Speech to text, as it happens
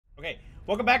Okay,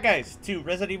 welcome back, guys, to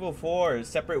Resident Evil 4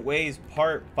 Separate Ways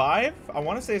Part 5. I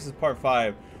want to say this is Part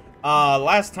 5.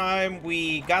 Last time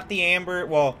we got the Amber.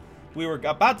 Well, we were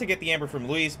about to get the Amber from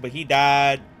Luis, but he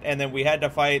died. And then we had to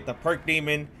fight the Perk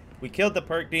Demon. We killed the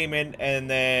Perk Demon, and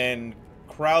then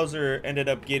Krauser ended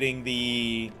up getting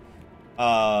the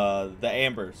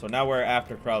Amber. So now we're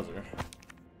after Krauser.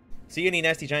 See any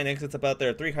nasty giant exits up out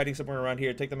there? 3 hiding somewhere around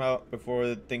here. Take them out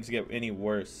before things get any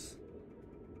worse.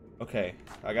 Okay,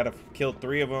 I gotta kill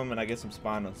 3 of them and I get some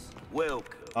spawners.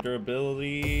 Welcome.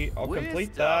 Durability, I'll complete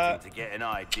We're that. starting to get an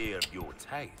idea of your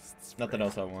tastes. Nothing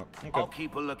else I want. Okay. I'll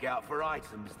keep a lookout for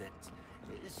items that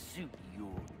suit your.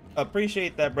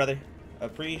 Appreciate that, brother.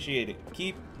 Appreciate it.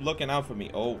 Keep looking out for me.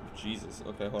 Oh, Jesus.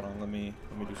 Okay, hold on. Let me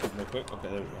do something real quick. Okay,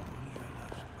 there we go.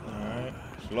 All right.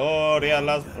 Gloria a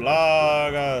las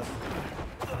plagas.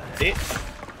 Bitch.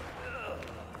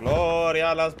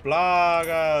 Gloria a las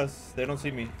plagas. They don't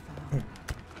see me.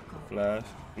 Flash.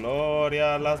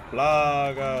 Gloria a las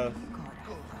plagas.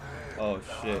 Oh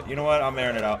shit. You know what? I'm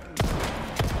airing it out.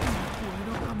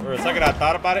 For a second I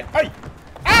thought about it. Hey!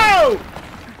 Ow!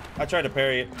 I tried to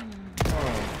parry it.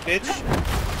 Oh, bitch.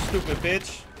 Stupid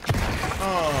bitch.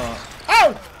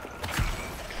 Ow!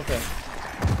 Okay.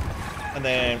 And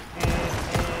then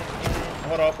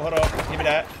hold up. Give me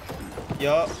that.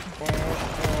 Yup.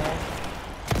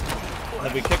 And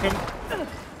then we kick him.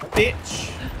 Bitch.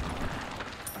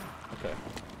 Okay.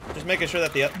 Just making sure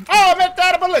that the... Oh, I'm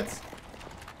out of bullets!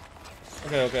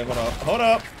 Okay, hold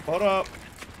up.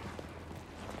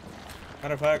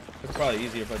 Matter of fact, it's probably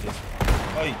easier if I just...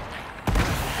 Oh,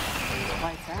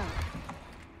 Lights out.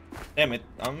 damn it.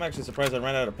 I'm actually surprised I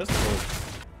ran out of pistol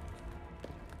bullets.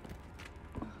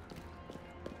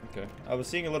 Okay. I was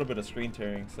seeing a little bit of screen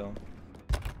tearing, so...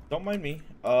 Don't mind me.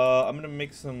 I'm gonna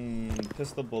make some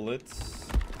pistol bullets.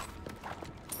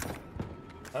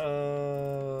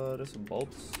 There's some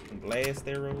bolts and blast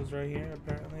arrows right here,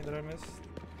 apparently, that I missed.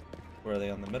 Where are they?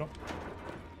 On the middle?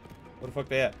 Where the fuck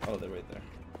they at? Oh, they're right there.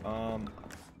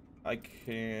 I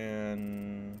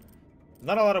can...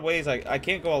 Not a lot of ways. I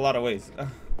can't go a lot of ways.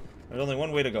 There's only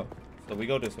one way to go. So we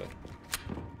go this way.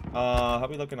 How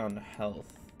we looking on health?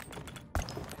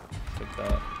 Take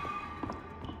that.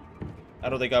 I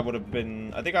don't think I would have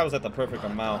been... I think I was at the perfect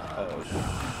amount. Oh,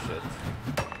 shit.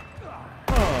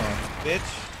 Oh,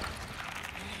 bitch.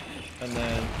 And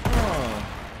then...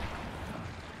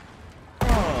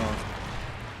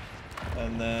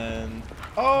 And then...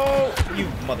 Oh, you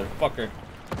motherfucker.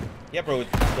 Yeah, bro,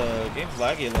 the game's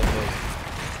laggy a little bit.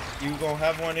 You gonna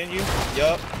have one in you?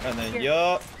 Yup. And then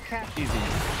yup. Easy.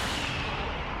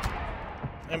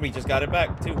 And we just got it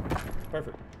back, too.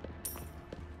 Perfect.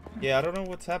 Yeah, I don't know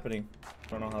what's happening. I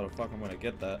don't know how the fuck I'm gonna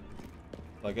get that.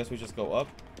 So I guess we just go up.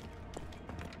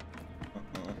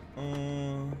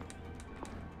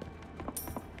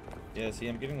 Yeah, see,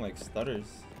 I'm getting like stutters.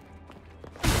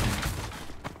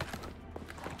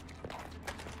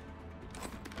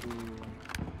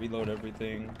 Reload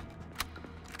everything.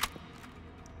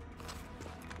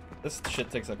 This shit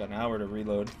takes like an hour to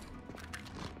reload.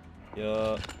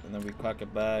 Yeah, and then we clock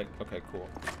it back. Okay, cool.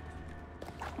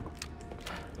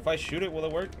 If I shoot it, will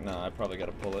it work? Nah, I probably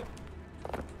gotta pull it.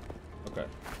 Okay.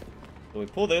 So we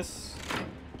pull this.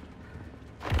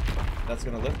 That's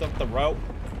gonna lift up the route.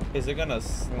 Is it gonna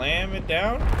slam it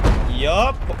down?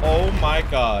 Yup. Oh my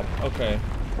god. Okay.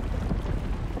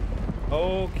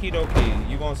 Okie dokie.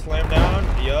 You gonna slam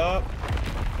down? Yup.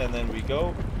 And then we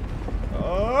go.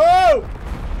 Oh!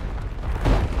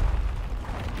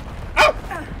 Ow!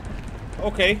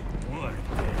 Okay.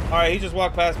 Alright, he just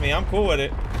walked past me. I'm cool with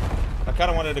it. I kind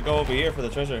of wanted to go over here for the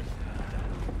treasure.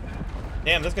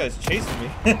 Damn, this guy's chasing me.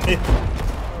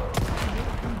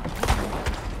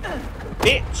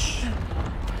 Bitch!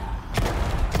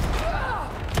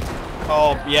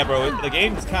 Oh, yeah, bro. The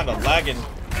game's kind of lagging.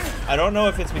 I don't know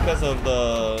if it's because of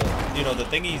the, you know, the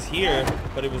thingies here,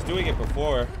 but it was doing it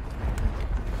before.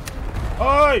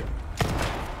 Oi!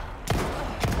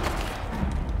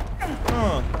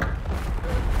 Huh.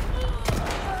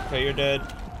 Okay, you're dead.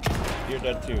 You're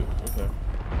dead too. Okay.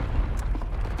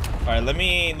 All right, let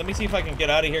me see if I can get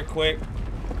out of here quick,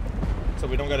 so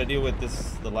we don't got to deal with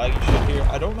the laggy shit here.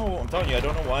 I don't know. I'm telling you, I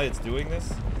don't know why it's doing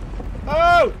this.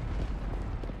 Oh.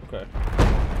 Okay.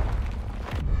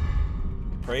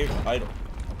 Crave item.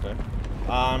 Okay.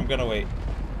 I'm gonna wait.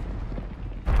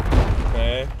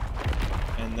 Okay.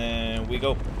 And then we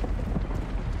go.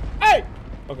 Hey.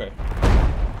 Okay.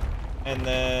 And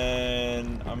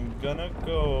then I'm gonna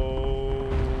go.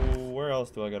 Where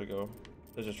else do I gotta go?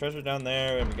 There's a treasure down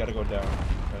there, and we gotta go down.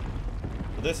 Okay.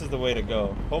 So this is the way to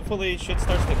go. Hopefully, shit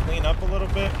starts to clean up a little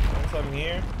bit once I'm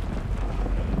here.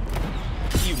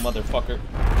 You motherfucker.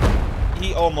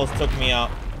 He almost took me out.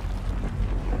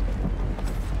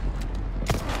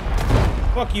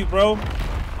 Fuck you, bro.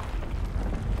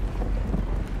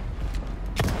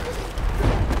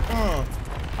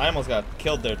 I almost got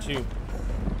killed there, too.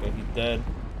 Okay, he's dead.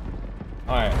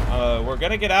 Alright, we're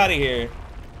gonna get out of here.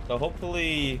 So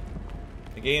hopefully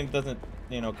the game doesn't,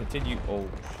 you know, continue. Oh,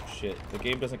 shit. The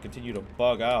game doesn't continue to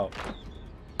bug out.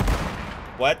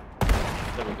 What?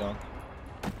 There we go.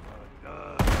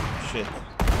 Shit.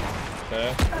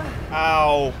 Okay.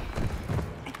 Ow.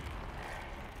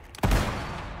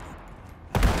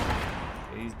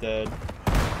 Okay, he's dead.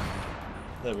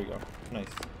 There we go. Nice.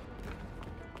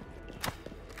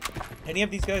 Any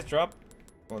of these guys drop?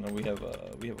 Oh no, we have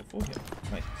a full hit.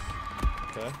 Nice.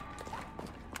 Okay.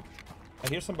 I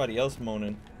hear somebody else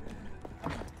moaning.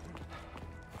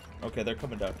 Okay, they're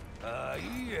coming down. I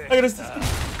gotta.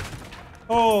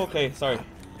 Oh, okay. Sorry.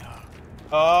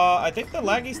 I think the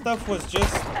laggy stuff was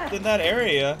just in that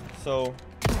area, so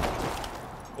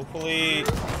hopefully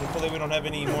we don't have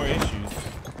any more issues,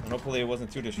 and hopefully it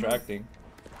wasn't too distracting.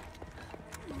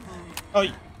 Oh,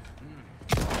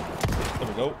 there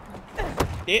we go.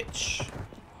 Bitch.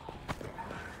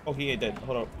 Oh, he ain't dead.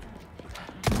 Hold up.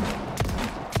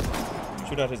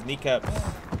 Shoot out his kneecaps.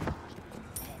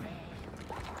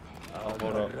 Oh,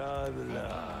 hold up.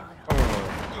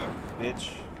 Oh,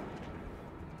 bitch.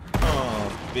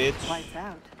 Oh, bitch. Lights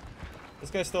out. This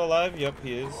guy's still alive? Yep,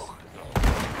 he is.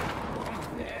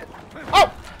 Oh!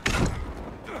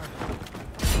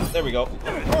 There we go.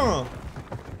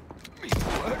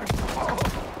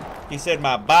 He said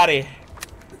my body.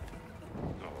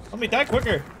 Let me die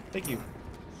quicker. Thank you.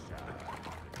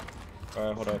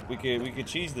 Alright, hold up. We could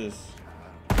cheese this.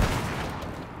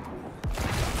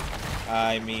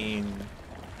 I mean,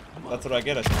 that's what I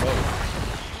get, I suppose.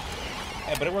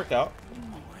 Hey, but it worked out.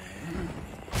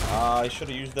 I should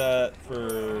have used that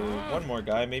for one more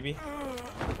guy, maybe.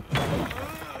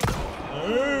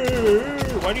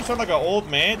 Why do you sound like an old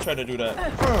man trying to do that?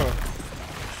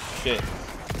 Shit.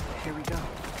 Here we go.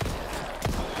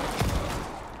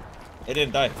 It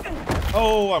didn't die.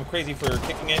 Oh, I'm crazy for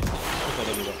kicking it. Okay,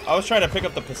 there we go. I was trying to pick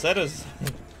up the pesetas.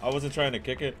 I wasn't trying to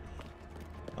kick it.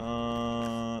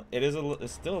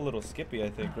 It's still a little skippy, I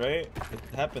think, right? It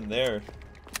happened there.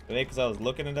 Maybe because I was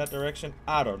looking in that direction.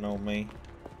 I don't know, man.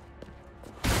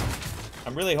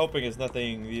 I'm really hoping it's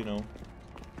nothing, you know.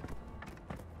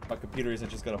 My computer isn't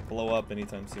just gonna blow up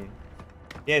anytime soon.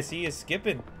 Yeah, see, it's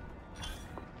skipping.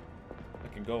 I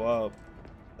can go up.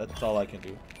 That's all I can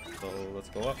do. So let's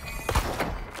go up.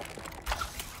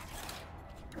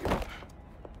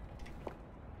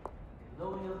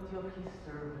 Loyalty of his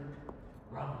servant,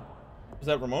 Ramon. Was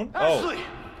that Ramon? Ashley!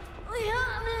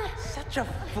 Oh. Such a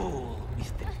fool,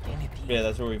 Mr. Kennedy. Yeah,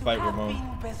 that's where we fight Ramon.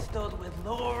 Being bestowed with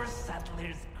Lord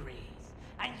Saddler's grace,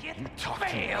 and yet You talk too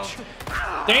failed.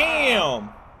 much. Damn!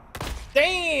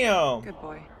 Damn! Good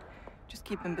boy. Just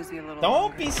keep him busy a little Don't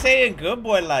longer. be saying good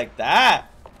boy like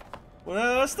that.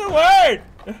 Well, what's the word?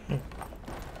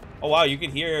 Oh wow, you could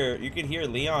hear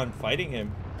Leon fighting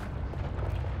him.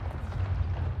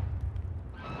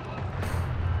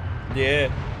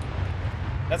 Yeah.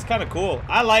 That's kind of cool.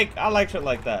 I like shit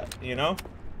like that, you know?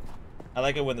 I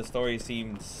like it when the story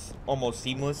seems almost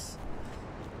seamless.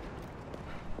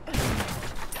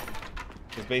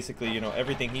 Because basically, you know,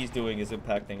 everything he's doing is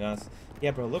impacting us.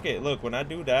 Yeah, bro, look when I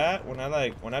do that, when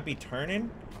I be turning.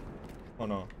 Oh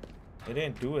no. It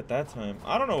didn't do it that time.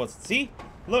 I don't know what's, see?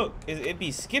 Look, it'd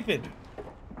be skipping.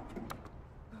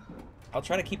 I'll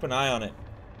try to keep an eye on it.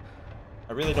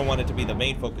 I really don't want it to be the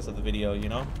main focus of the video, you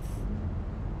know?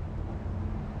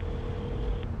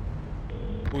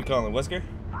 Who we calling, Wesker?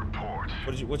 Report.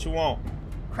 What you want?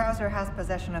 Krauser has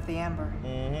possession of the amber.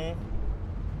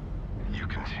 Mm-hmm. You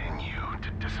continue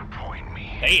to disappoint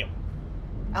me. Damn.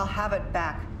 I'll have it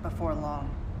back before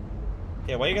long.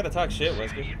 Yeah, why you gotta talk shit, Say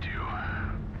Wesker? you do.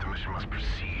 The mission must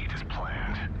proceed as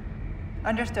planned.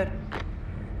 Understood.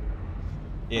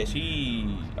 Yeah,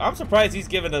 I'm surprised he's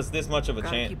giving us this much of a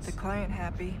Gotta chance. keep the client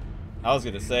happy. I was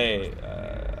gonna say,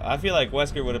 I feel like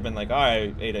Wesker would have been like, all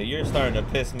right, Ada, you're starting to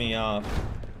piss me off.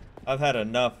 I've had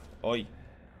enough. Oi.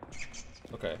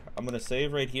 Okay, I'm gonna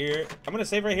save right here. I'm gonna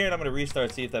save right here and I'm gonna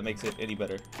restart, see if that makes it any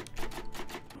better.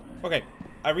 Okay,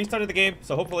 I restarted the game,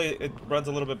 so hopefully it runs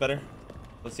a little bit better.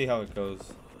 Let's see how it goes.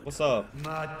 What's up?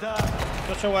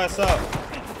 Shut your ass up,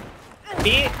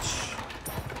 bitch.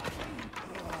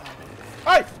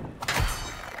 Hey!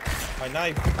 My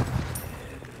knife.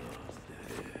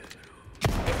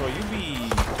 Hey, bro, you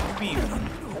be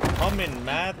humming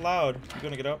mad loud. You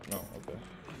gonna get up? No. Okay.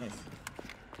 Nice.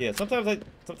 Yeah. Sometimes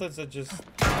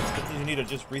you need to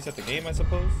just reset the game, I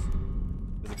suppose.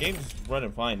 Because game's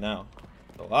running fine now.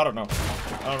 So I don't know.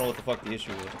 I don't know what the fuck the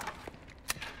issue is.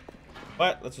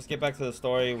 But let's just get back to the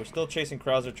story. We're still chasing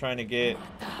Krauser, trying to get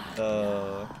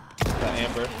the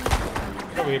Amber.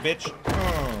 Get over here, bitch.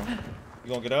 Oh. You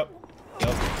gonna get up?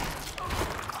 Yep.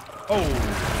 Oh.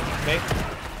 Okay.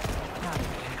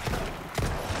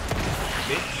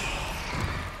 Bitch.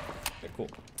 Okay, cool.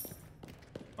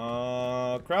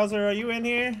 Krauser, are you in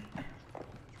here?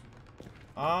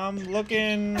 I'm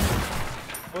looking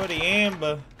for the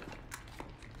Amber.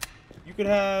 You could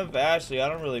have Ashley. I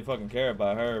don't really fucking care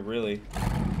about her, really.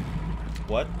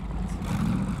 What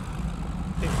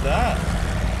is that?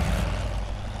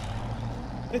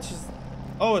 It's just...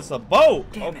 Oh, it's a boat.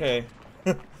 Okay.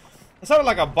 It sounded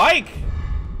like a bike.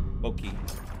 Okay.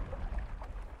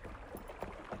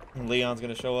 Leon's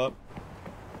gonna show up.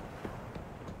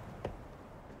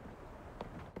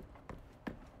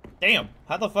 Damn.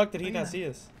 How the fuck did he not see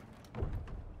us?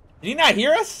 Did he not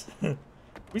hear us?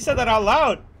 We said that out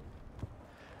loud.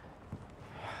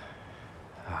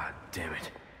 Ah, damn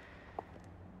it.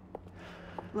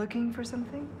 Looking for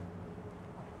something?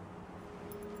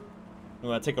 You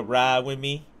wanna take a ride with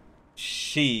me?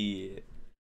 Shit.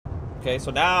 Okay,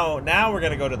 so now we're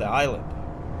gonna go to the island.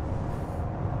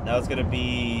 Now it's gonna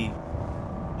be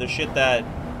the shit that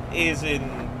is in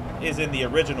the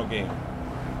original game.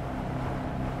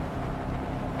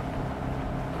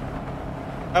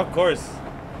 Of course,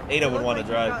 Ada would want to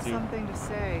drive too. Something to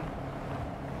say.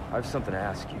 I have something to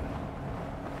ask you.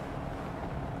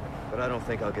 But I don't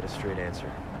think I'll get a straight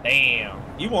answer. Damn,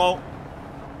 you won't.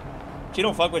 She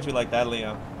don't fuck with you like that,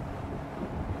 Leon.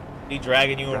 He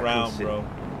dragging you around, bro.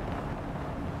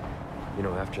 You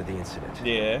know, after the incident.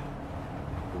 Yeah.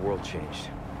 The world changed.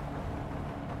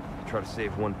 Try to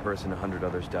save one person, 100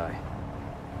 others die.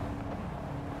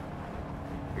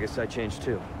 I guess I changed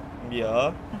too.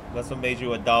 Yeah, that's what made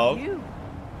you a dog. You,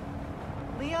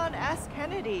 Leon S.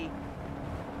 Kennedy.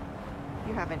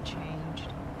 You haven't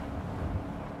changed.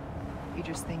 You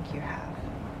just think you have.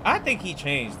 I think he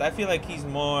changed. I feel like he's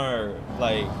more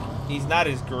like he's not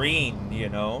as green, you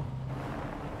know.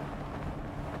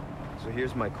 So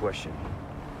here's my question.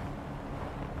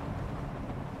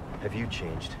 Have you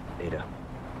changed, Ada?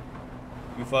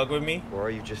 You fuck with me? Or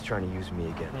are you just trying to use me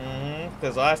again?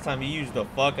 Because last time you used the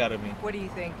fuck out of me. What do you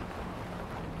think?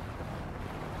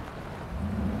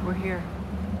 We're here.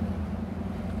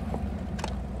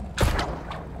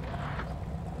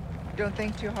 Don't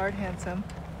think too hard, handsome.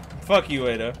 Fuck you,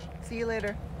 Ada. See you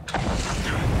later.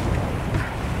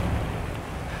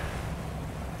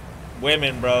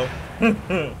 Women, bro.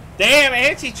 Damn,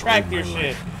 and she tracked your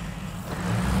shit.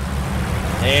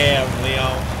 Damn,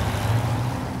 Leon.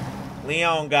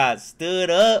 Leon got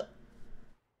stood up.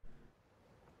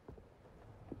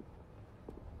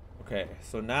 Okay,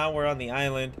 so now we're on the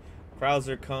island.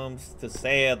 Krauser comes to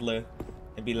Sadler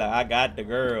and be like, I got the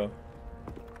girl.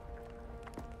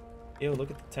 Ew,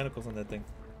 look at the tentacles on that thing.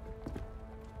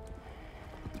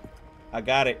 I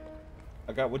got it.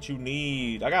 I got what you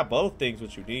need. I got both things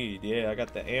what you need. Yeah, I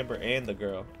got the Amber and the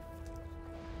girl.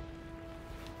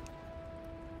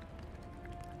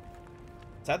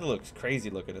 Sadler looks crazy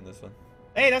looking in this one.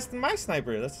 Hey, that's my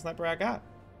sniper. That's the sniper I got.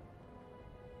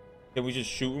 Can we just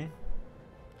shoot him?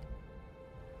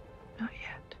 Not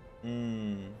yet.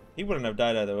 He wouldn't have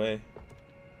died either way.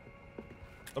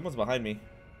 Someone's behind me.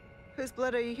 Whose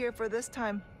blood are you here for this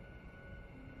time?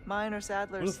 Mine or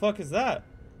Sadler's? Who the fuck is that?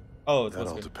 Oh, it's That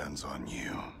all Wesker. depends on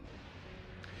you.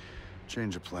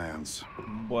 Change of plans.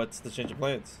 What's the change of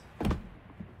plans?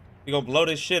 You gonna blow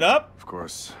this shit up? Of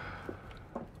course,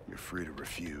 you're free to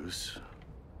refuse.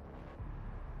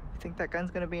 Think that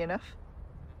gun's gonna be enough?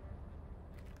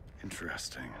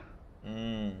 Interesting.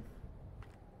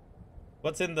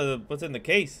 What's in the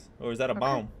case? Or is that a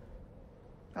bomb?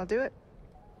 I'll do it.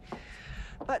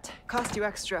 But cost you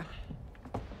extra.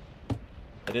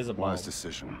 It is a bomb. Wise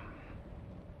decision.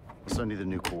 I'll send you the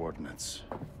new coordinates.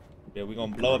 Yeah, we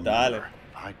gonna blow up the island.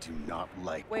 I do not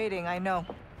like... Waiting, I know.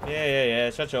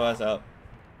 Yeah. Shut your ass up.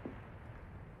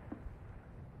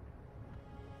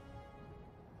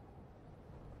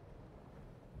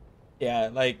 Yeah,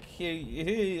 like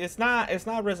it's not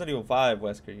Resident Evil 5,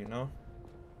 Wesker, you know?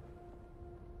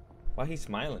 Why he's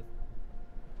smiling?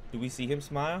 Do we see him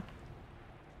smile?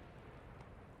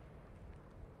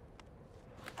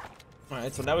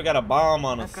 Alright, so now we got a bomb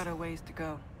on us. I've got a ways to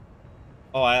go.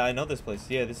 Oh, I know this place.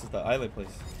 Yeah, this is the island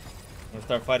place. I'm gonna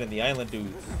start fighting the island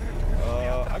dudes.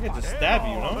 I could just stab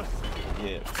you, no?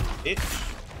 Yeah,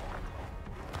 bitch.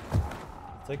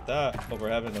 Take that over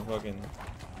having to fucking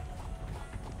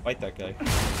fight that guy.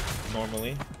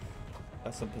 Normally.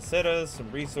 Got some pesetas, some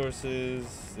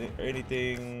resources,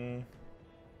 anything.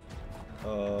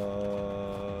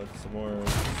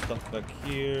 stuff back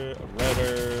here. A red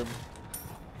herb.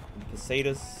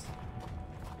 Potatoes.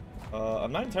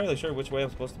 I'm not entirely sure which way I'm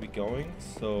supposed to be going,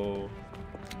 so...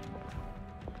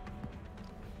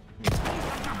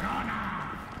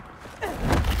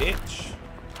 Bitch.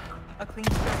 A clean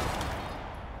start.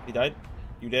 He died?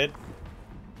 You did?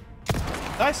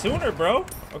 Die sooner, bro.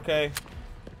 Okay.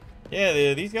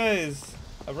 Yeah, these guys...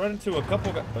 I've run into a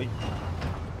couple guys...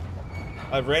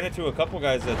 I've ran into a couple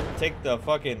guys that take the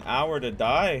fucking hour to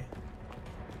die.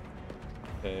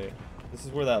 Okay. This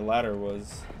is where that ladder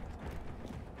was.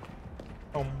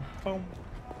 Boom, boom.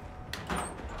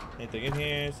 Anything in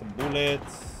here? Some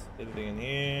bullets. Anything in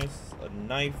here? A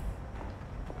knife.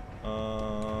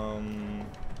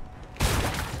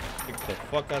 Get the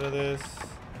fuck out of this.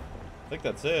 I think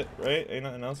that's it, right? Ain't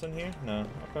nothing else in here? No.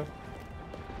 Okay.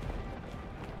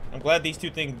 I'm glad these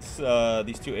two things,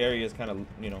 these two areas kind of,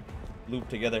 you know, loop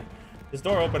together. This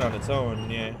door opened on its own,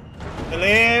 yeah.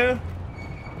 Hello?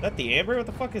 Is that the Amber? What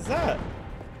the fuck is that?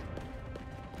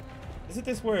 Isn't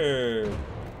this where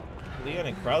Leon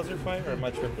and Krauser fight, or am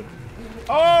I tripping?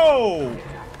 Oh!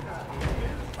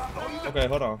 Okay,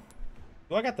 hold on.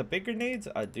 Do I got the big grenades?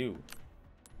 I do.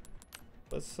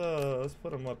 Let's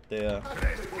put them up there.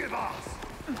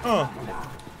 Oh.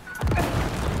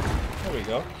 There we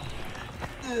go.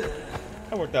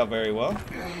 That worked out very well.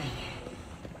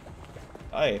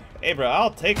 Hey, bro,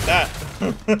 I'll take that.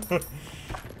 If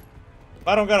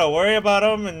I don't gotta worry about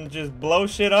them and just blow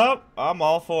shit up, I'm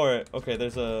all for it. Okay,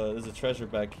 there's a treasure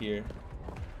back here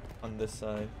on this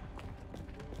side.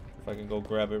 If I can go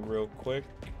grab it real quick.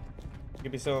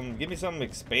 Give me something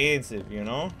expansive, you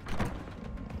know?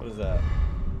 What is that?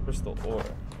 Crystal ore.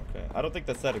 Okay, I don't think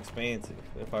that's that expansive,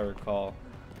 if I recall.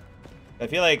 I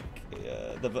feel like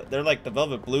they're like the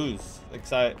Velvet Blues.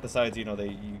 Besides, you know,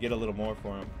 you get a little more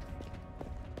for them.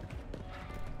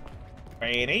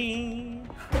 Ready?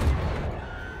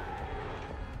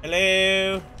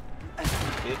 Hello,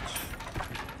 bitch.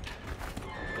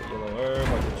 The yellow herb. I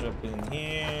can jump in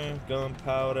here.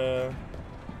 Gunpowder.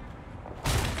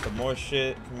 Some more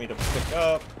shit for me to pick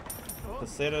up.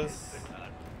 Potatoes.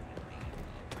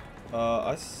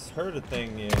 I heard a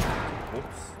thing. Yeah.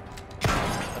 Whoops.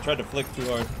 I tried to flick too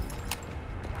hard.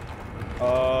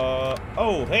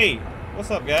 Oh, hey.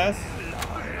 What's up, guys?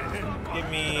 Give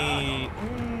me...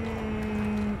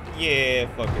 yeah,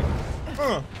 fuck it.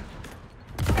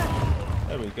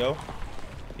 There we go.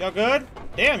 Y'all good?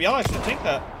 Damn, y'all actually take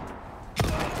that.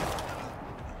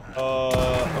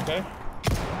 Okay.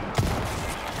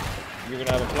 You're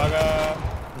gonna have a plaga?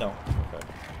 No.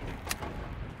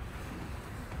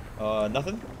 Okay.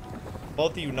 Nothing?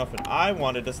 Both of you, nothing. I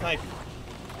wanted to snipe.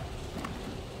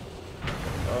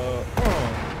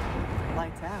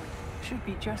 Lights out. Should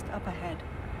be just up ahead.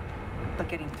 But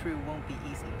getting through won't be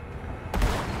easy.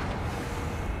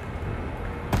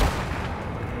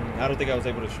 I don't think I was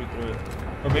able to shoot through it.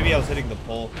 Or maybe I was hitting the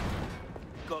pole.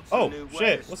 Oh,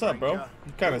 shit. What's up, bro?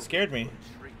 You kind of scared me.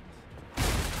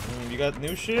 You got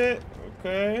new shit?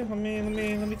 Okay. Let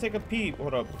me take a peep.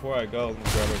 Hold up, before I go, let me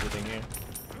grab everything here.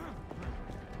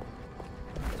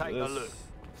 Take a look.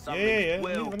 Yeah.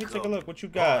 Let me take a look. What you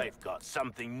got? I've got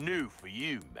something new for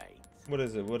you, mate. What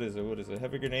is it?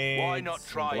 Heavy grenades? Why not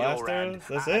try your hand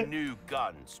That's at it? a new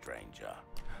gun, stranger?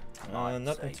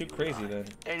 Nothing too crazy then.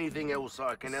 Anything else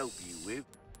I can help you with?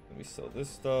 Let me sell this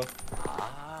stuff.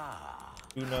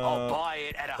 I'll buy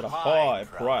it at a high high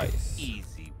price.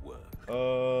 Easy work.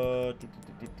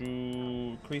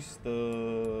 Increase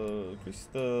the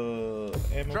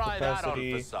ammo Try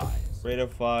capacity. that on for size. Rate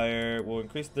of fire. We'll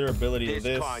increase durability of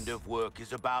This this. kind of work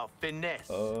is about finesse.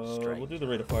 We'll do the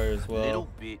rate of fire as well. Little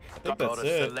bit. I think Got that's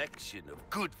a it. selection of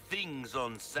good things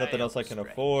on sale. Nothing else I can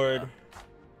afford.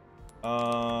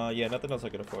 Yeah, nothing else I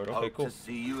can afford. Okay, Hope cool. to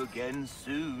see you again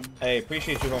soon. Hey,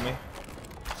 appreciate you, homie.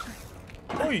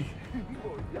 Oi.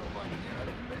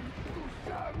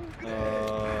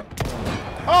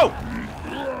 Oh!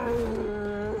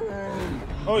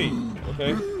 Oi.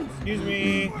 Okay. Excuse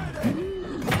me. You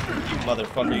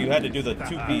motherfucker, you had to do the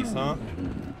two-piece, huh?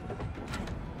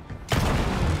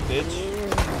 Bitch.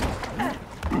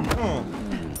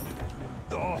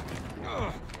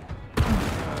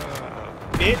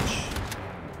 Bitch.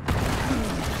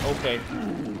 Okay.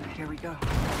 Here we go.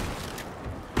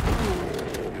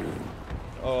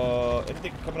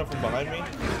 Anything coming up from behind me?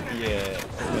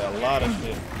 Yeah, a lot of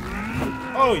shit.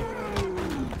 Oh!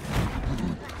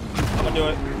 I'm gonna do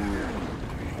it.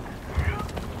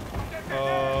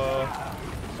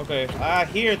 Okay. I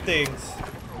hear things.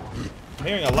 I'm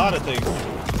hearing a lot of things.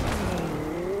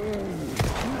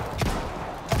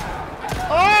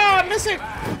 Oh, I miss it!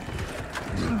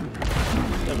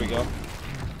 There we go.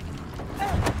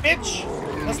 Bitch!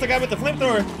 That's the guy with the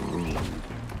flamethrower.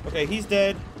 Okay, he's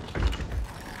dead.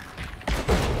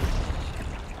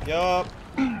 Yup.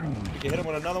 We can hit him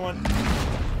with another one.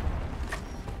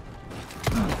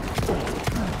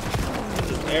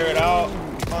 Just air it out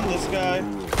on this guy.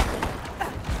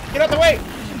 Get out the way!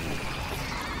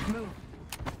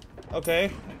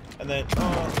 Okay. And then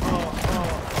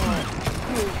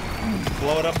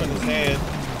blow it up in his hand.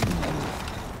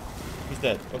 He's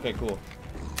dead. Okay, cool.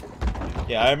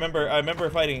 Yeah, I remember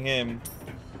fighting him,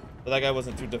 but that guy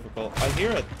wasn't too difficult. I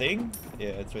hear a thing? Yeah,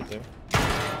 it's right there.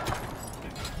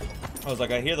 I was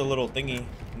like, I hear the little thingy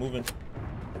moving.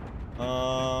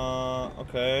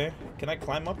 Okay. Can I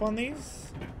climb up on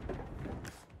these?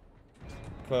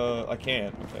 I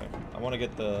can't. Okay. I want to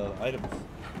get the items.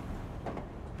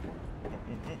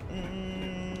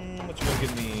 What you gonna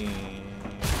give me?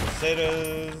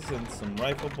 Pesetas and some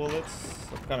rifle bullets.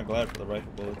 I'm kind of glad for the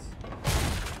rifle bullets.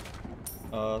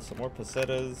 Some more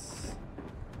pesetas.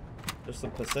 There's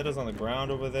some pesetas on the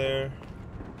ground over there.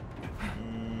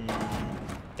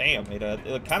 Damn,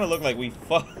 it kind of looked like we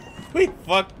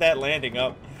fucked that landing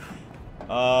up.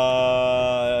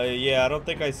 Yeah, I don't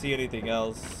think I see anything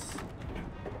else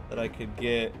that I could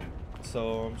get,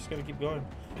 so I'm just gonna keep going.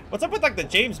 What's up with like the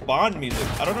James Bond music?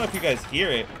 I don't know if you guys hear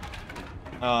it.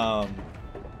 But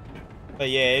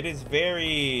yeah, it is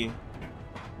very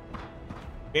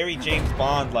James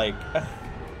Bond like.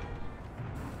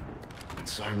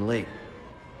 Sorry I'm late.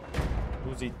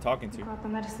 Who's he talking to? Brought the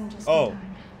medicine just Oh, in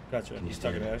time. gotcha. He's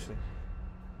talking to Ashley.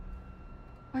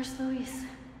 Where's Luis?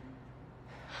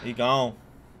 He gone.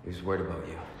 He was worried about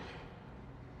you.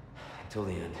 Until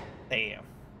the end. Damn.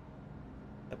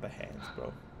 Upper hands,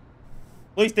 bro.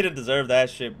 Luis didn't deserve that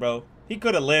shit, bro. He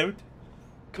could have lived.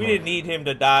 We didn't need him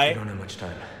to die. We don't have much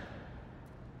time.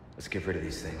 Let's get rid of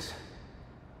these things.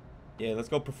 Yeah, let's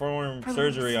go perform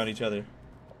surgery on each other.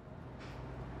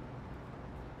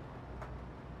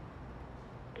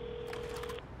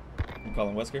 You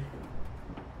calling Wesker?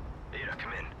 Ada,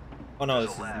 come in. Oh no, There's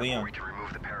this a is lab Leon. where we can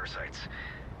remove the parasites.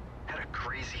 Had a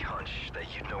crazy hunch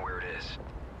that you'd know where it is.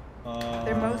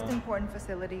 Their most important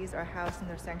facilities are housed in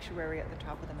their sanctuary at the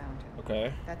top of the mountain.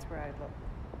 Okay. That's where I'd look.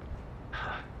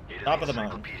 Ada, Top of the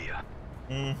mountain.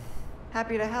 encyclopedia.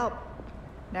 Happy to help.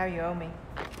 Now you owe me.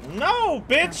 No, Don't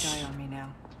bitch! die on me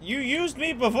now. You used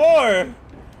me before!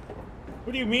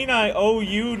 What do you mean I owe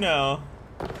you now?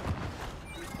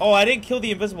 Oh, I didn't kill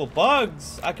the invisible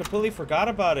bugs. I completely forgot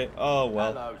about it. Oh,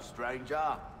 well. Hello,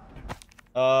 stranger.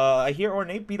 I hear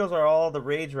ornate beetles are all the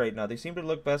rage right now. They seem to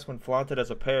look best when flaunted as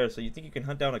a pair, so you think you can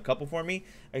hunt down a couple for me?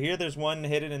 I hear there's one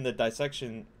hidden in the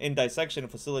dissection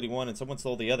facility 1 and someone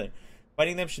stole the other.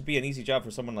 Finding them should be an easy job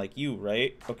for someone like you,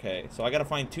 right? Okay, so I gotta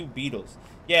find 2 beetles.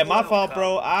 Yeah, my fault,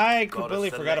 bro. I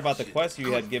completely forgot about the quest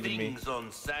you had given me. On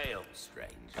sale,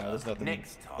 stranger. There's nothing,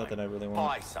 Next time, nothing I really buy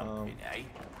want. something, eh?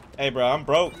 Hey, bro, I'm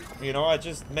broke. You know, I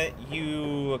just met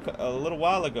you a little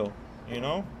while ago. You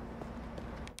know.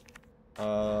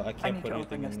 I can't need put to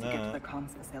anything open this in to get to that. the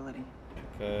comms facility.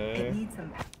 Okay. It needs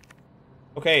some.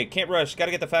 Okay, can't rush. Gotta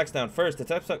get the facts down. First,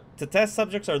 the test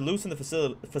subjects are loose in the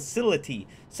facility.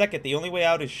 Second, the only way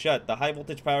out is shut. The high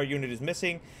voltage power unit is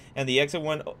missing, and the exit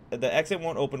won't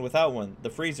open without one. The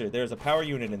freezer, there's a power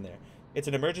unit in there. It's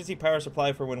an emergency power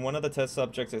supply for when one of the test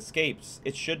subjects escapes.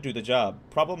 It should do the job.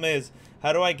 Problem is,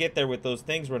 how do I get there with those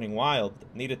things running wild?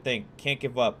 Need to think. Can't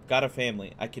give up. Got a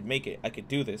family. I could make it. I could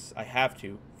do this. I have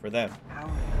to. For them.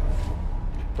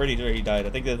 Pretty sure he died.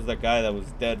 I think that was that guy that was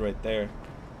dead right there.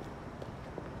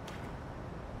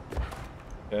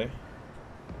 Okay.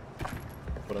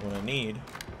 What I'm gonna need.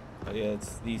 Oh yeah,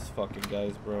 it's these fucking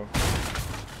guys, bro.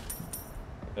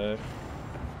 Okay.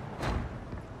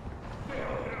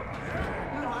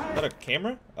 Is that a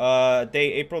camera?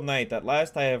 Day April 9th. At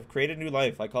last I have created new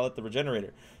life. I call it the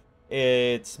Regenerator.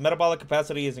 Its metabolic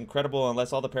capacity is incredible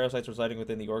unless all the parasites residing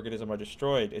within the organism are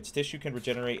destroyed. Its tissue can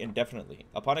regenerate indefinitely.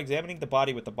 Upon examining the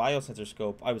body with the biosensor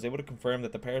scope, I was able to confirm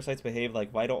that the parasites behave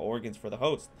like vital organs for the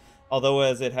host, although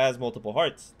as it has multiple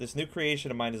hearts. This new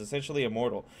creation of mine is essentially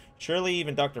immortal. Surely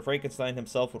even Dr. Frankenstein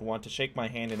himself would want to shake my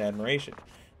hand in admiration.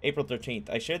 April 13th.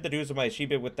 I shared the news of my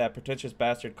achievement with that pretentious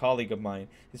bastard colleague of mine.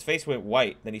 His face went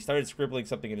white, then he started scribbling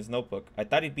something in his notebook. I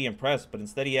thought he'd be impressed, but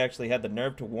instead he actually had the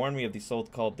nerve to warn me of these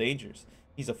so-called dangers.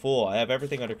 He's a fool. I have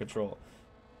everything under control.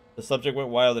 The subject went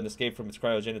wild and escaped from its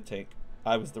cryogenic tank.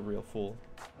 I was the real fool.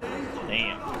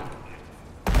 Damn.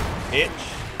 Bitch.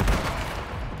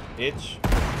 Bitch.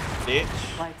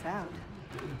 Bitch. Lights out.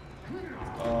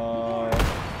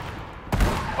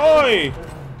 Oi!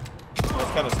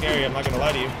 That's kind of scary, I'm not gonna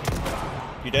lie to you.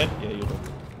 You dead? Yeah, you're dead.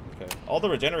 Okay. All the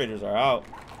regenerators are out.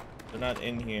 They're not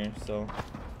in here, so.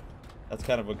 That's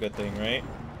kind of a good thing, right?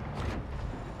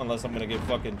 Unless I'm gonna get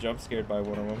fucking jump scared by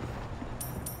one of them.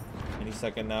 Any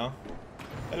second now.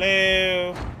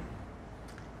 Hello.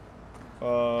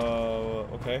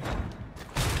 Okay.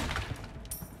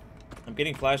 I'm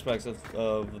getting flashbacks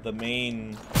of the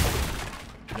main,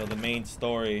 you know, the main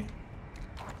story,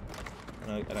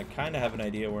 and I kind of have an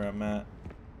idea where I'm at.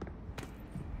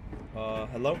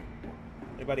 Hello?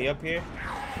 Anybody up here?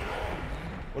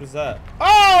 What is that?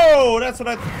 Oh, that's what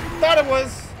I thought it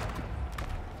was.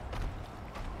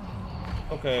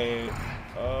 Okay.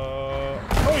 Oi!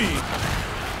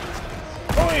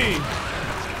 Oi!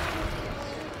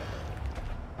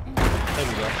 There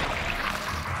we go.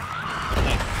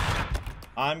 Nice.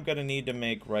 I'm gonna need to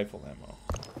make rifle ammo.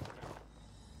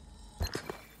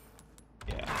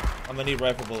 Yeah, I'm gonna need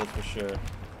rifle bullets for sure.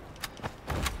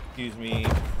 Excuse me.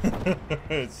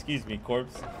 Excuse me,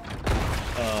 corpse.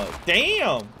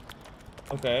 Damn!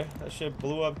 Okay, that shit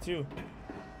blew up too.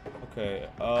 Okay,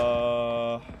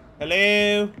 hello?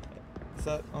 Is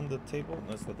that on the table?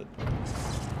 No, it's not the...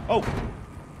 Oh!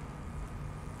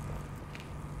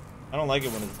 I don't like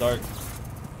it when it's dark.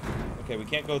 Okay, we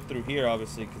can't go through here,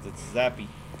 obviously, because it's zappy.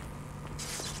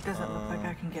 Doesn't look like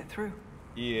I can get through.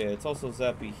 Yeah, it's also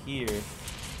zappy here.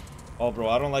 Oh, bro,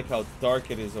 I don't like how dark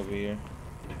it is over here.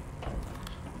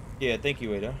 Yeah, thank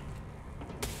you, Ada.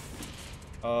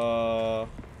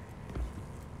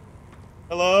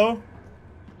 Hello?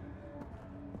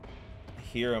 I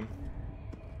hear him.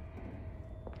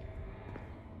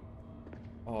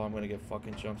 Oh, I'm gonna get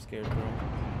fucking jump scared, bro.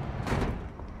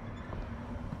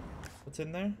 What's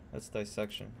in there? That's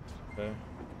dissection. Okay.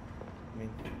 I mean...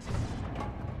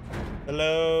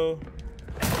 Hello?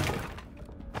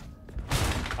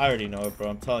 I already know it, bro.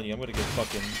 I'm telling you, I'm gonna get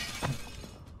fucking...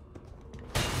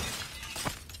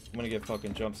 I'm gonna get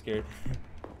fucking jump scared.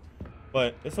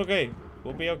 But it's okay.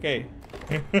 We'll be okay.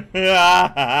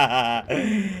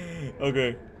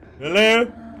 Okay. Hello?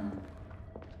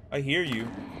 I hear you.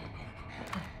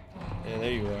 Yeah,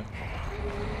 there you are.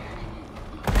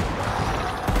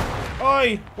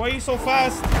 Oi! Why are you so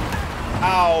fast?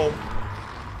 Ow.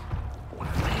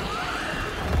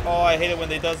 Oh, I hate it when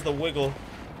they does the wiggle.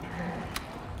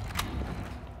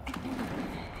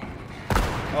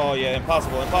 Oh yeah,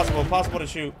 impossible, impossible, impossible to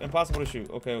shoot. Impossible to shoot.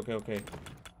 Okay, okay, okay.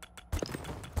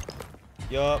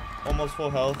 Yup, almost full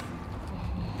health.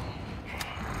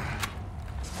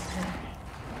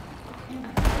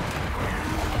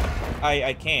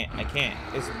 I can't.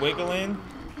 It's wiggling.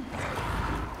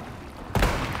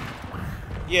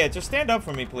 Yeah, just stand up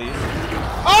for me, please.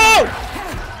 Oh!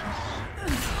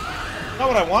 Not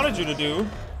what I wanted you to do.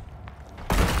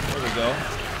 There we go.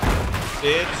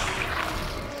 Bitch.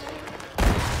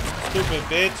 Stupid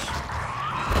bitch.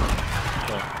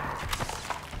 Okay.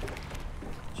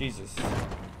 Jesus.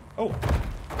 Oh.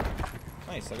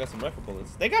 Nice, I got some rifle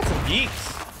bullets. They got some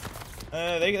geeks.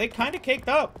 They kind of caked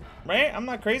up, right? I'm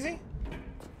not crazy.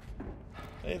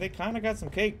 They kind of got some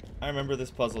cake. I remember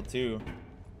this puzzle too.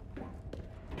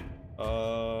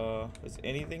 Is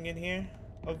anything in here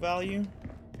of value?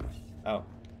 Oh.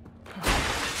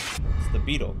 It's the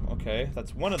beetle. Okay,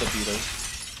 that's one of the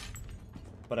beetles.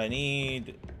 But I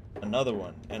need another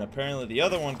one. And apparently the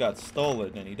other one got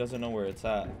stolen and he doesn't know where it's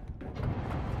at.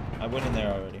 I went in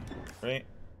there already, right?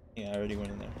 Yeah, I already went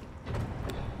in there.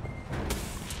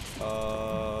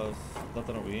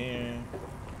 Nothing over here.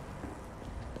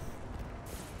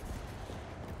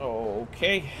 Oh,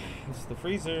 okay. This is the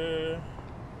freezer.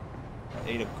 I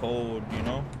ate a cold, you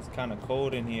know? It's kind of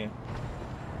cold in here.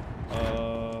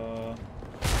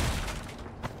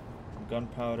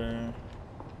 Gunpowder.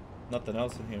 Nothing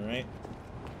else in here, right?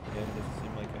 Yeah, it doesn't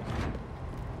seem like it.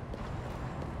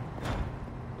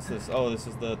 What's this? Oh, this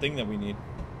is the thing that we need.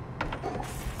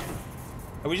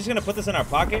 Are we just gonna put this in our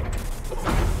pocket?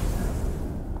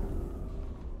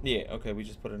 Yeah, okay, we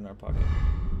just put it in our pocket.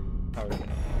 How are we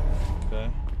gonna... Okay.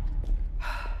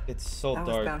 It's so That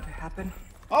dark. was bound to happen.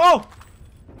 Oh!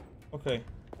 Okay.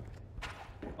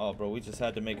 Oh, bro, we just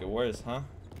had to make it worse, huh?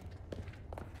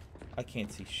 I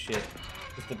can't see shit.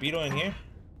 Is the beetle in here?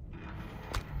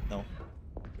 No.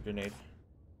 A grenade.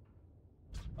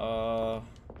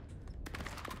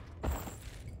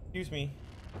 Excuse me,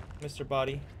 Mr.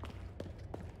 Body.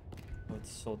 Oh,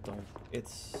 it's so dark.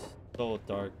 It's so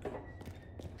dark.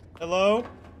 Hello?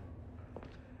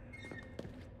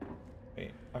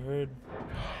 Wait, I heard...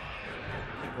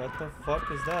 What the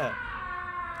fuck is that?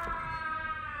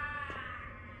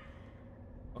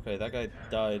 Okay, that guy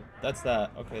died. That's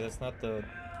that. Okay, that's not the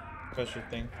pressure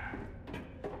thing.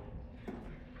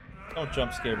 Don't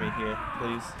jump scare me here,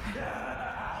 please.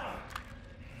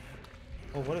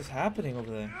 Oh, what is happening over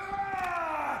there?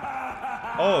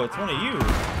 Oh, it's one of you.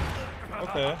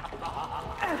 Okay.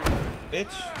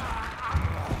 Bitch.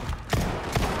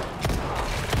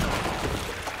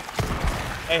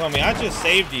 Hey, homie, I just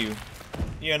saved you.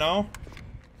 You know?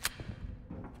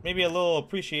 Maybe a little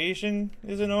appreciation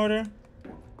is in order.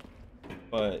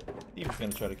 But he was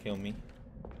gonna try to kill me.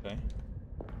 Okay.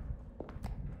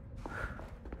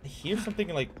 I hear something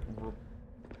like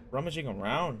rummaging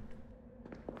around.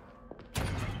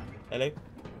 Hello?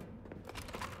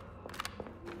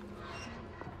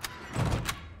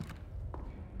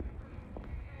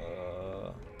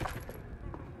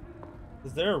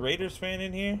 Is there a Raiders fan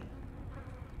in here?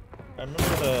 I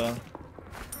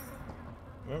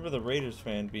remember the Raiders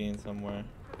fan being somewhere.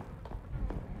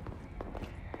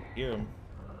 Hear him.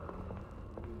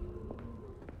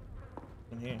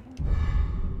 In here.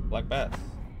 Black bass.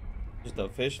 Just a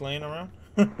fish laying around.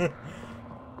 How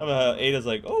about how Ada's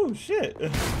like, oh shit.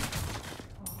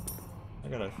 I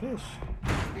got a fish.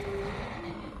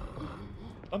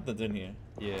 Something's in here.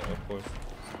 Yeah, of course.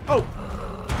 Oh!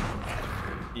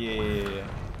 Yeah.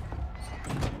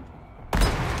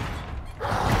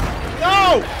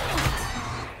 No!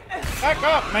 Back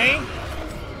up, man.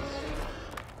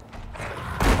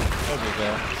 There we go.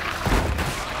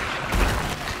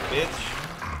 Bitch.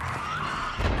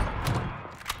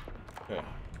 Okay.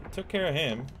 Took care of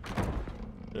him.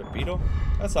 Is there a beetle?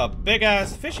 That's a big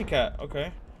ass fishy cat.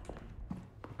 Okay.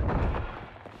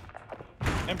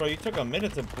 And bro, you took a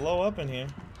minute to blow up in here.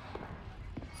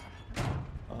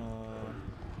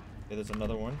 Okay, there's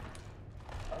another one.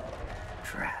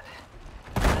 Drat.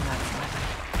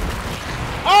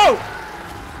 Oh!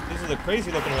 These are the crazy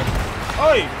looking ones.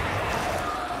 Oi!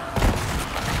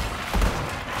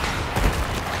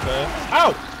 Okay.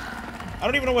 Ow! I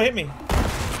don't even know what hit me.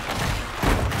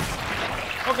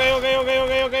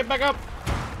 Okay, back up.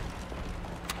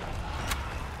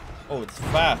 Oh, it's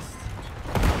fast.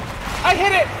 I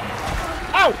hit it!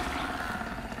 Ow!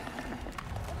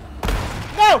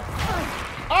 No!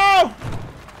 Oh!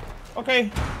 Okay.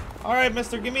 Alright,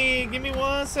 mister. Give me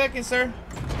 1 second, sir.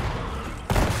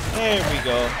 There we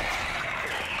go.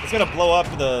 It's gonna blow up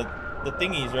the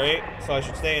thingies, right? So I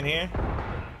should stay in here?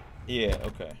 Yeah,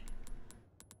 okay.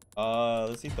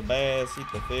 Let's eat the bass, eat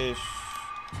the fish,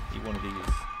 eat one of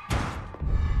these.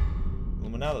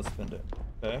 Luminala spender.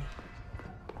 Okay.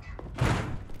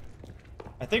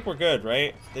 I think we're good,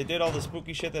 right? They did all the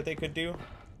spooky shit that they could do.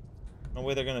 No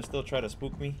way they're gonna still try to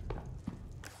spook me.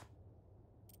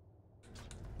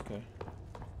 Okay.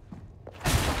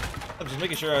 I'm just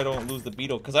making sure I don't lose the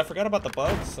beetle, because I forgot about the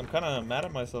bugs. I'm kind of mad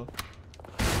at myself.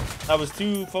 I was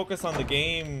too focused on the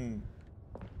game.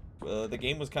 The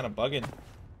game was kind of bugging,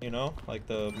 you know? Like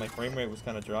my frame rate was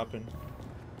kind of dropping.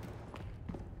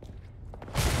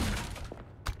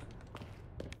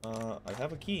 I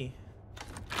have a key.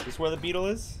 Is this where the beetle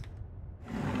is?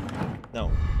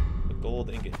 No. The gold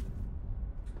ingot.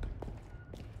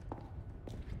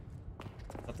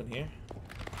 Nothing here?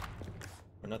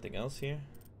 Or nothing else here?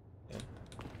 Yeah.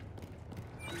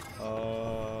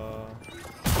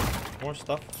 More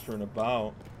stuff strewn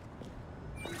about.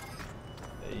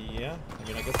 Yeah, I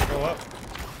mean, I guess I'll go up.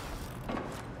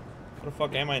 Where the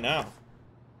fuck am I now?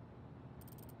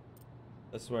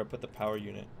 This is where I put the power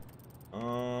unit.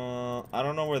 I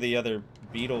don't know where the other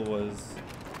beetle was.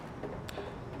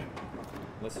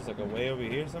 Unless there's like a way over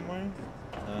here somewhere?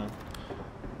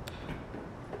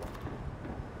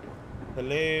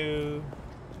 Hello?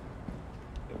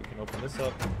 Okay, we can open this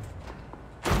up.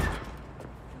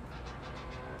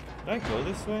 Did I go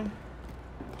this way?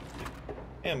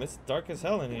 Damn, it's dark as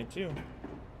hell in here too.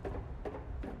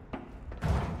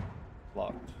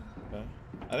 Locked. Okay.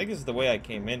 I think this is the way I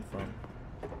came in from.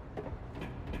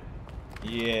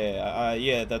 Yeah,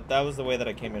 yeah, that was the way that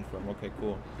I came in from. Okay,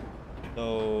 cool.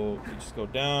 So we just go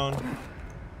down.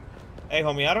 Hey,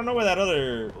 homie, I don't know where that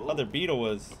other beetle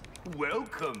was.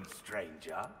 Welcome,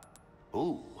 stranger.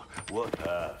 Ooh, what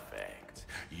perfect.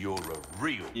 You're a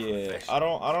real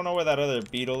professional. I don't know where that other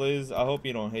beetle is. I hope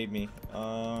you don't hate me.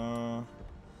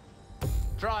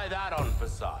 Try that on for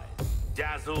size.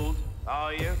 Dazzled,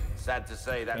 are you? Sad to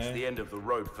say that's the end of the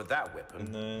road for that weapon.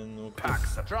 And then we'll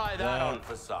try that on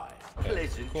for size.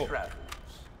 Pleasant travels.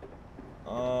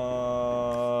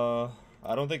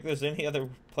 I don't think there's any other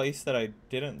place that I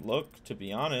didn't look, to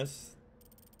be honest.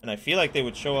 And I feel like they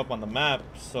would show up on the map,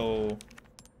 so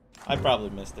I probably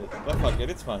missed it. But fuck it,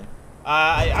 it's fine.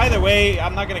 Either way,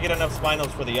 I'm not gonna get enough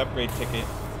spinals for the upgrade ticket.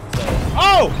 So,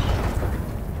 oh!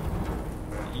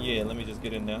 Yeah, let me just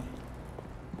get in now.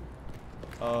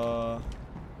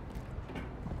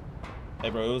 Hey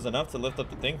bro, it was enough to lift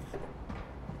up the thing.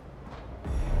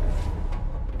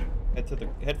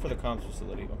 Head for the comms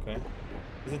facility. Okay.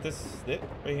 Is it it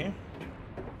right here?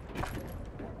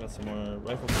 Got some more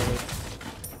rifle bullets.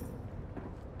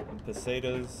 Some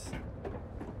pesetas.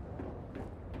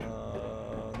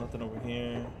 Nothing over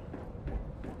here.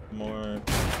 More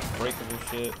breakable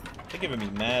shit. They're giving me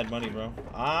mad money, bro.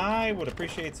 I would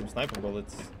appreciate some sniper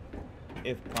bullets,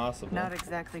 if possible. Not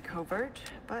exactly covert,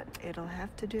 but it'll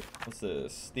have to do. What's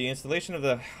this? The installation of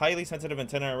the highly sensitive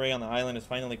antenna array on the island is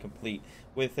finally complete.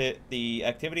 With it, the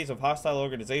activities of hostile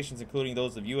organizations, including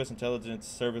those of U.S. intelligence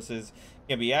services,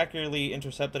 can be accurately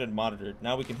intercepted and monitored.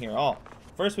 Now we can hear all.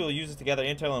 First, we will use it to gather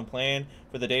intel and plan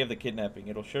for the day of the kidnapping.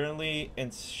 It will surely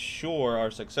ensure our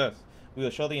success. We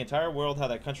will show the entire world how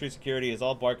that country's security is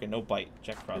all bark and no bite.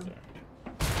 Check Crosshair.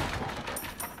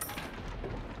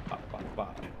 Bop, bop,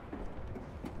 bop.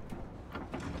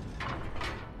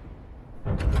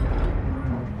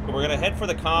 So we're gonna head for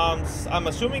the comms. I'm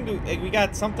assuming we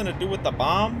got something to do with the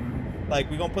bomb. Like,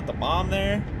 we gonna put the bomb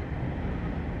there.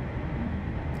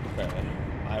 Okay.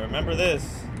 I remember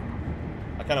this.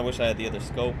 I kind of wish I had the other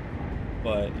scope,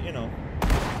 but you know,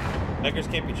 beggars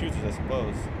can't be choosers, I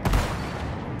suppose.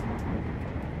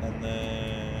 And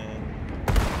then,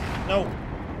 no,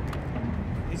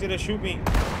 he's gonna shoot me.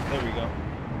 There we go.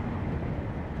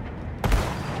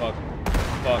 Fuck,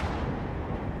 fuck.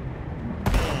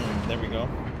 There we go.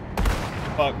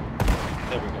 Fuck.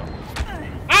 There we go.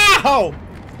 Ow!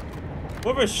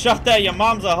 Whoever shot that, your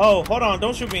mom's a hoe. Hold on,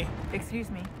 don't shoot me. Excuse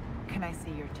me. Can I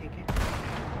see your ticket?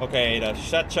 Okay, to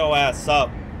shut your ass up.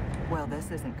 Well,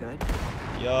 this isn't good.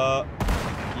 Yeah.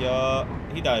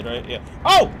 He died, right? Yeah.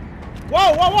 Oh!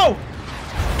 Whoa, whoa, whoa!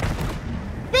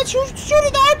 Bitch, who's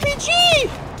shooting the RPG?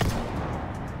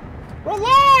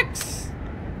 Relax!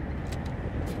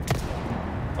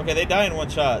 Okay, they die in one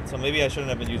shot, so maybe I shouldn't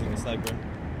have been using the sniper.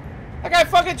 That guy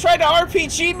fucking tried to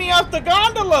RPG me off the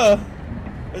gondola!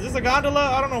 Is this a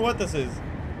gondola? I don't know what this is.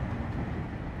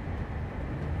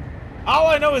 All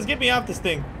I know is get me off this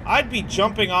thing. I'd be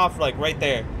jumping off like right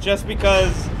there just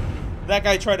because that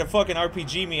guy tried to fucking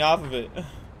RPG me off of it.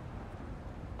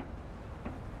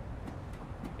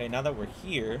 Okay, now that we're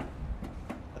here,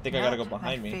 I think I gotta go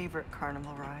behind me. My favorite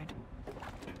carnival ride.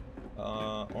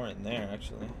 Or in there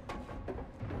actually.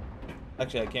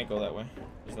 Actually, I can't go that way.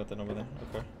 There's nothing over there.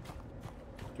 Okay.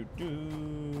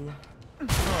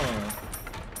 Huh.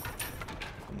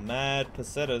 Mad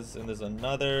pesetas, and there's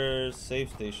another safe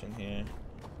station here.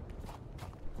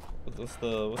 What's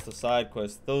the side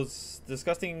quest? Those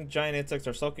disgusting giant insects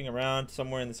are sulking around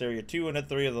somewhere in this area. 2 and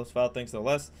 3 of those foul things, no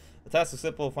less. The task is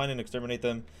simple: find and exterminate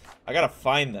them. I gotta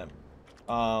find them.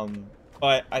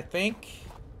 But I think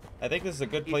this is a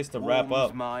good place to wrap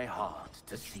up. My heart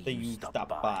to see you stop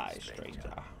by,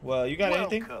 stranger. Well, you got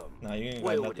anything? No, you ain't got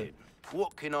Well, nothing.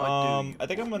 what can I do? I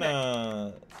think I'm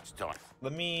gonna It's time.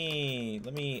 let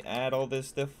me add all this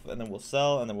stuff, and then we'll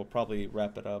sell, and then we'll probably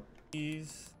wrap it up.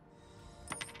 Please.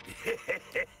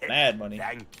 Mad money.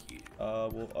 Thank you.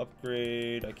 We'll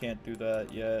upgrade. I can't do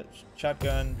that yet.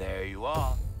 Shotgun. There you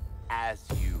are, as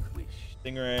you wish.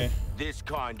 Stingray. This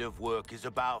kind of work is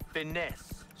about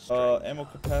finesse. Ammo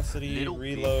capacity, Little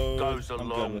bit reload. goes a I'm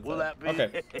long- good will with that. that be?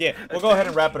 Okay, yeah, we'll go ahead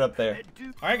and wrap it up there.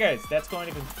 Alright guys, that's going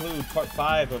to conclude part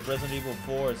 5 of Resident Evil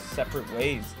 4 Separate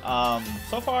Ways.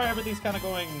 So far everything's kind of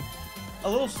going a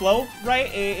little slow,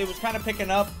 right? It was kind of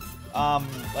picking up.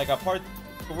 Like a part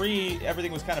 3,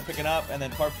 everything was kind of picking up, and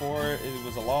then part 4, it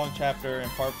was a long chapter,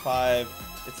 and part 5,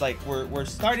 it's like we're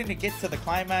starting to get to the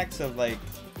climax of like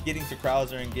getting to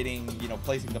Krauser and getting, you know,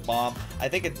 placing the bomb. I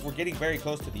think we're getting very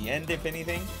close to the end, if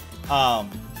anything.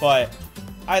 But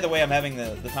either way, I'm having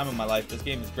the time of my life. This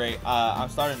game is great. I'm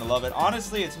starting to love it.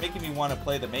 Honestly, it's making me want to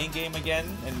play the main game again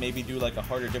and maybe do like a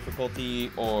harder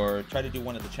difficulty or try to do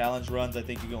one of the challenge runs. I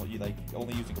think you like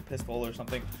only using a pistol or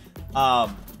something.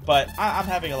 But I'm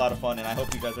having a lot of fun, and I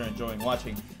hope you guys are enjoying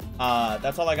watching.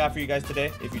 That's all I got for you guys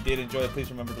today. If you did enjoy it, please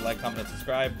remember to like, comment, and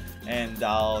subscribe, and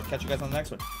I'll catch you guys on the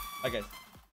next one. Bye, guys.